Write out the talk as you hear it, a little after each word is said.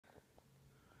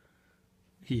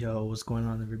Yo, what's going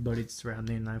on, everybody? It's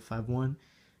Roundname951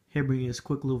 here, bringing this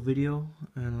quick little video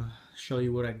and show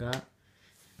you what I got.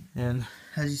 And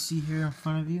as you see here in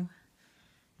front of you,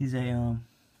 is a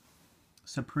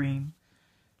Supreme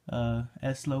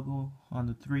S logo on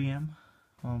the 3M,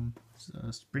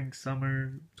 spring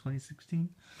summer 2016.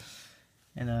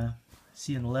 And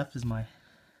see on the left is my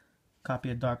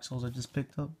copy of Dark Souls I just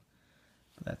picked up.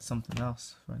 But that's something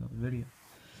else for another video.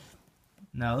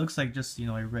 Now it looks like just,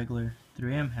 a regular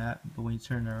 3M hat, but when you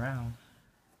turn it around,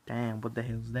 damn, what the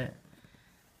hell is that?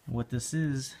 And what this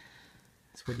is,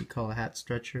 it's what you call a hat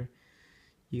stretcher.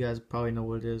 You guys probably know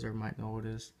what it is, or might know what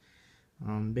it is.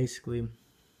 Basically,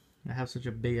 I have such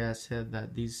a big ass head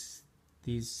that these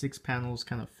 6 panels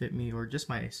kind of fit me, or just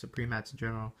my Supreme hats in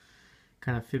general,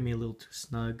 kind of fit me a little too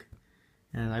snug.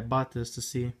 And I bought this to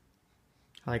see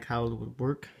how it would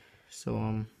work.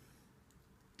 So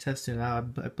testing it out.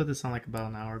 I put this on like about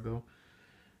an hour ago,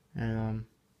 and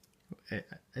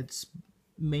it's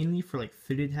mainly for like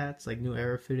fitted hats, like New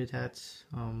Era fitted hats.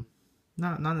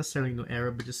 Not necessarily New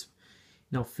Era, but just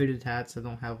fitted hats that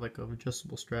don't have like an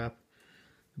adjustable strap.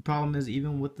 The problem is,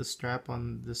 even with the strap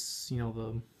on this,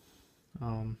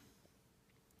 on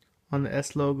the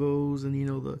S logos and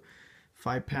the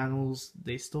 5 panels,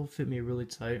 they still fit me really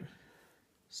tight.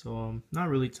 So not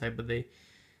really tight, but they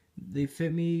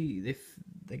fit me.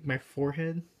 Like my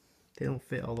forehead, they don't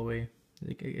fit all the way.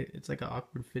 Like it's like an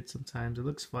awkward fit sometimes. It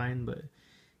looks fine, but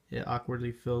it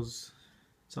awkwardly feels.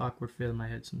 It's an awkward fit in my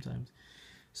head sometimes.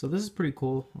 So this is pretty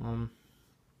cool.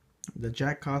 The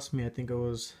jack cost me, I think it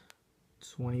was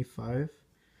 $25,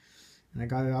 and I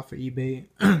got it off of eBay.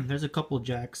 There's a couple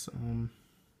jacks.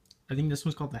 I think this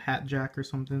one's called the Hat Jack or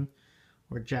something,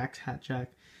 or Jack's Hat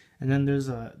Jack. And then there's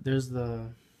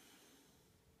the,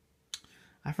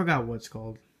 I forgot what it's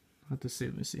called. I have to see.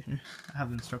 Let me see here. I have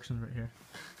the instructions right here.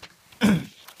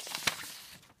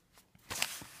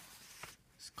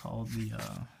 It's called the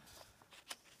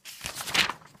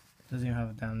doesn't even have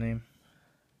a damn name.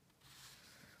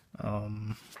 Well,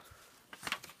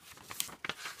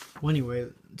 anyway,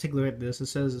 take a look at this. It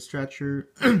says the stretcher,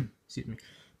 excuse me,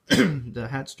 the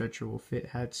hat stretcher will fit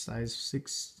hat size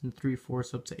 6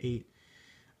 3/4 up to 8.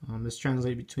 This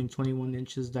translates between 21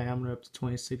 inches diameter up to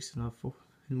 26 and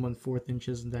 1/4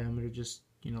 inches in diameter. Just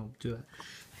do that.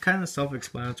 Kind of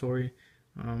self-explanatory.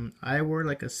 I wear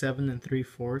like a 7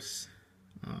 3/4.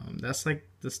 That's like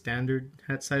the standard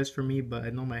hat size for me, but I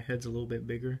know my head's a little bit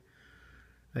bigger.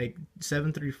 Like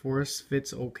 7 3/4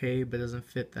 fits okay, but doesn't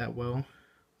fit that well.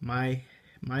 My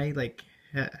like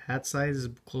hat size is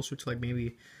closer to like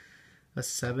maybe a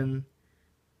 7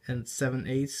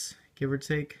 7/8, give or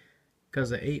take,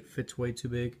 because the 8 fits way too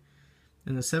big.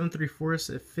 And the 7 3/4,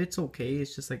 it fits okay.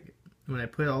 It's just like when I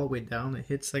put it all the way down, it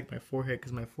hits like my forehead,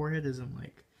 because my forehead isn't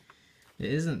like,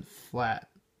 it isn't flat.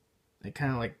 It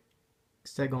kind of like,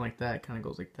 instead of going like that, it kind of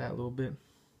goes like that a little bit.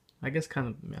 I guess kind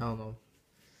of, I don't know.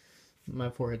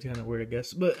 My forehead's kind of weird, I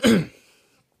guess. But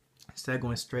instead of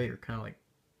going straight or kind of like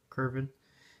curving,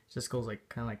 it just goes like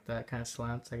kind of like that, kind of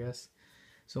slants, I guess.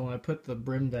 So when I put the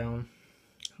brim down,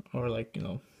 or like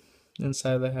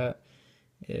inside of the hat,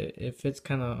 it fits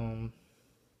kind of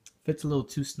fits a little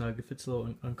too snug. It fits a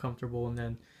little uncomfortable, and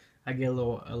then I get a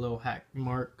little hat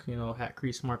mark, hat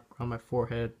crease mark on my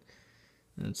forehead,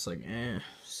 and it's like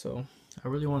So I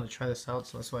really want to try this out,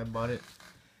 so that's why I bought it.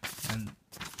 And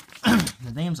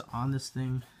the name's on this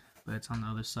thing, but it's on the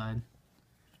other side.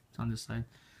 It's on this side.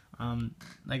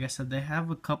 Like I said, they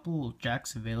have a couple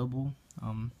jacks available.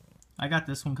 I got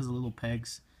this one because of little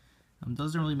pegs.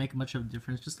 Doesn't really make much of a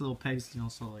difference, just little pegs,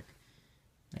 so like,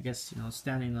 I guess,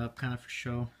 standing up kind of for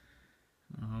show.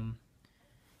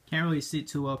 Can't really see it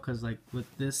too well because like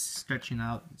with this stretching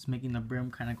out, it's making the brim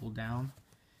kind of go down.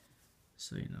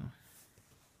 So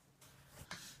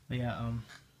but yeah, I'm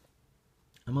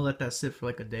gonna let that sit for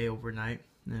like a day overnight.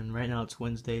 And right now it's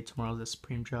Wednesday. Tomorrow's the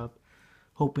Supreme drop.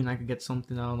 Hoping I could get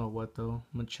something. I don't know what though.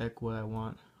 I'm gonna check what I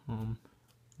want.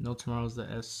 Tomorrow's the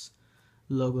S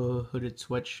logo hooded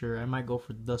sweatshirt. I might go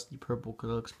for dusty purple because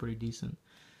it looks pretty decent.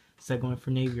 Instead of going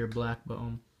for navy or black, but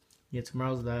yeah,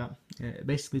 tomorrow's that.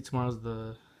 Basically, tomorrow's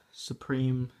the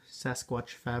Supreme Sasquatch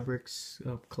Fabrics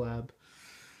collab,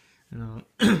 and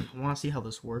I want to see how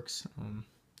this works.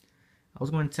 I was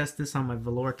going to test this on my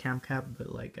velour cam cap,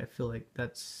 but like I feel like I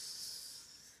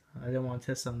didn't want to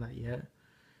test on that yet.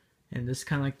 And this is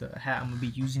kind of like the hat I'm gonna be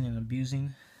using and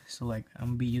abusing. So like I'm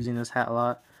gonna be using this hat a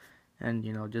lot, and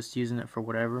just using it for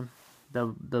whatever.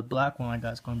 The black one I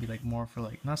got is gonna be like more for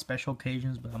like not special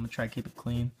occasions, but I'm gonna try to keep it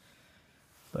clean.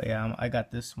 But yeah, I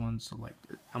got this one, so like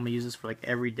I'm gonna use this for like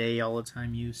every day, all the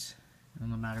time use,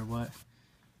 no matter what.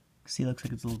 See, it looks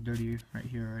like it's a little dirty right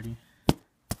here already.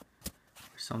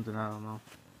 something, I don't know.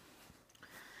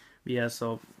 But yeah,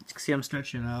 so you can see I'm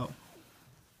stretching out.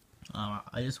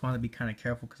 I just want to be kind of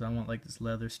careful because I want like this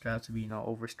leather strap to be, you know,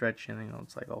 overstretching. You know,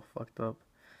 it's like all fucked up.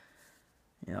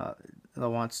 You know, I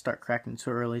don't want to start cracking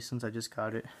too early since I just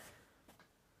got it.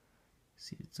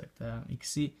 See, it's like that. You can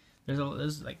see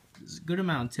there's like a good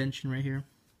amount of tension right here.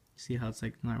 See how it's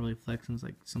like not really flexing. It's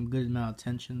like some good amount of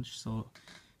tension, so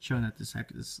showing that this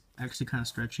is actually kind of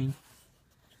stretching.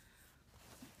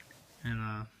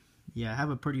 And yeah, I have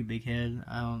a pretty big head.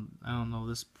 I don't know.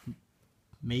 This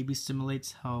maybe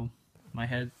simulates how my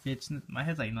head fits. My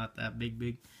head's like not that big,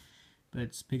 but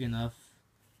it's big enough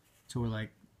to where,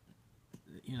 like,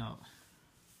 you know,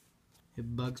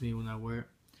 it bugs me when I wear it.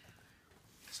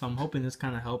 So I'm hoping this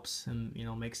kind of helps and, you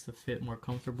know, makes the fit more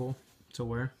comfortable to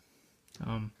wear.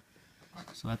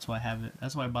 So that's why I have it.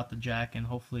 That's why I bought the jack, and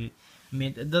hopefully, I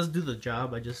mean, it does do the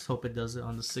job. I just hope it does it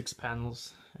on the 6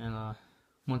 panels. And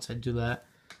once I do that,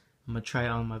 I'm gonna try it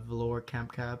on my velour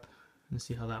camp cap and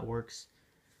see how that works.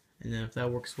 And then if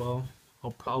that works well,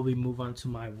 I'll probably move on to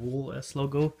my wool S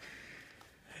logo.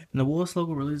 And the wool S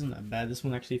logo really isn't that bad. This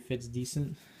one actually fits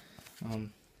decent.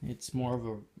 It's more of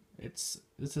a it's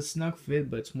a snug fit,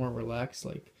 but it's more relaxed.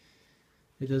 Like,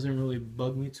 it doesn't really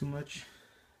bug me too much.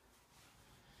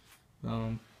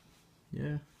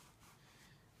 Yeah.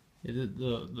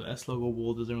 The S logo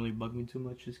wool doesn't really bug me too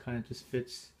much. It kind of just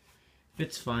fits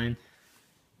fine.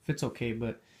 Fits okay,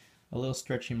 but a little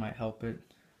stretching might help it,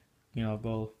 you know,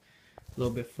 go a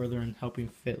little bit further in helping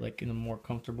fit like in a more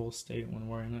comfortable state when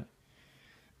wearing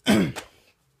it.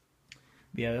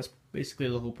 Yeah, that's basically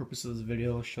the whole purpose of this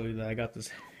video. I'll show you that I got this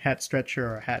hat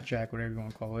stretcher or hat jack, whatever you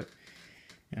want to call it.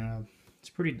 It's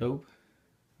pretty dope.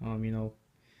 You know,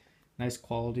 nice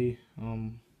quality.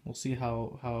 We'll see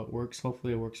how it works.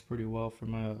 Hopefully it works pretty well for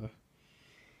my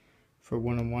for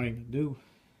what I'm wanting to do.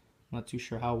 I'm not too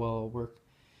sure how well it'll work.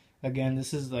 Again,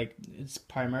 this is like, it's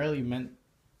primarily meant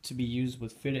to be used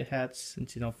with fitted hats,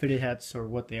 since, you know, fitted hats are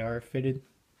what they are, fitted.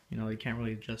 You know, you can't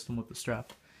really adjust them with the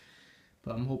strap.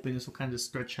 But I'm hoping this will kind of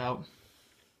stretch out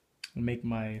and make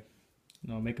my, you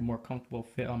know, make a more comfortable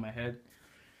fit on my head,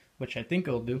 which I think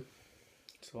it'll do.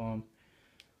 So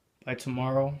by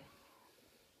tomorrow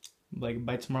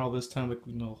this time, like,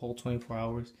 you know, whole 24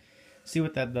 hours, see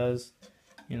what that does.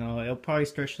 You know, it'll probably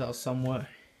stretch it out somewhat.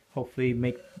 Hopefully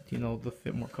make, you know, the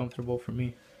fit more comfortable for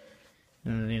me,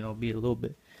 and, you know, be a little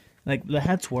bit, like, the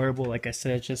hat's wearable. Like I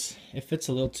said, it fits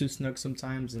a little too snug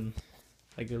sometimes, and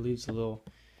like it leaves a little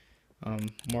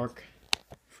mark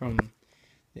from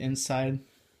the inside,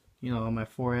 you know, on my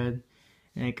forehead,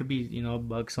 and it could be, you know, a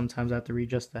bug. Sometimes I have to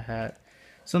readjust the hat.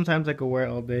 Sometimes I could wear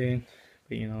it all day,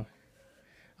 but, you know,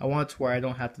 I want it to where I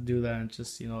don't have to do that, and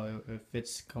just, you know, it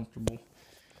fits comfortable.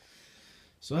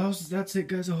 So that's it,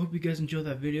 guys. I hope you guys enjoyed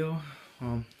that video.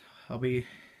 I'll be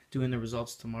doing the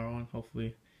results tomorrow, and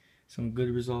hopefully some good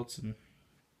results, and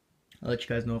I'll let you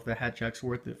guys know if the hat jack's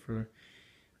worth it for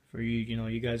you. You know,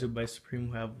 you guys who buy Supreme,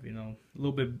 who have, you know, a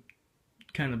little bit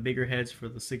kind of bigger heads for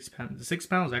the 6 panels. The 6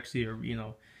 panels actually are, you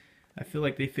know, I feel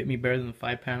like they fit me better than the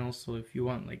 5 panels. So if you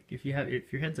want, like, if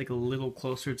your head's like a little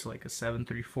closer to like a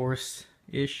 7/3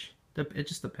 ish, it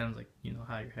just depends, like, you know,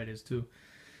 how your head is too,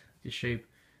 the shape.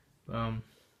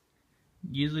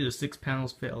 Usually the 6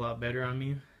 panels fit a lot better on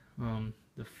me.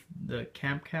 The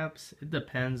camp caps, it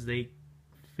depends. They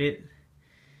fit.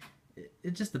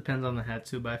 It just depends on the hat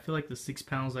too. But I feel like the 6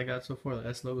 panels I got so far, the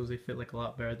S logos, they fit like a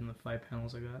lot better than the 5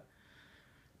 panels I got.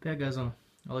 But yeah, guys, I'll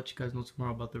let you guys know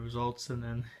tomorrow about the results, and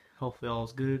then hopefully all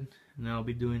is good. And then I'll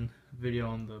be doing a video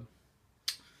on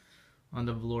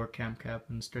the velour camp cap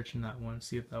and stretching that one,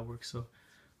 see if that works. So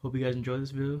hope you guys enjoy this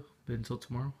video. But until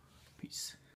tomorrow, peace.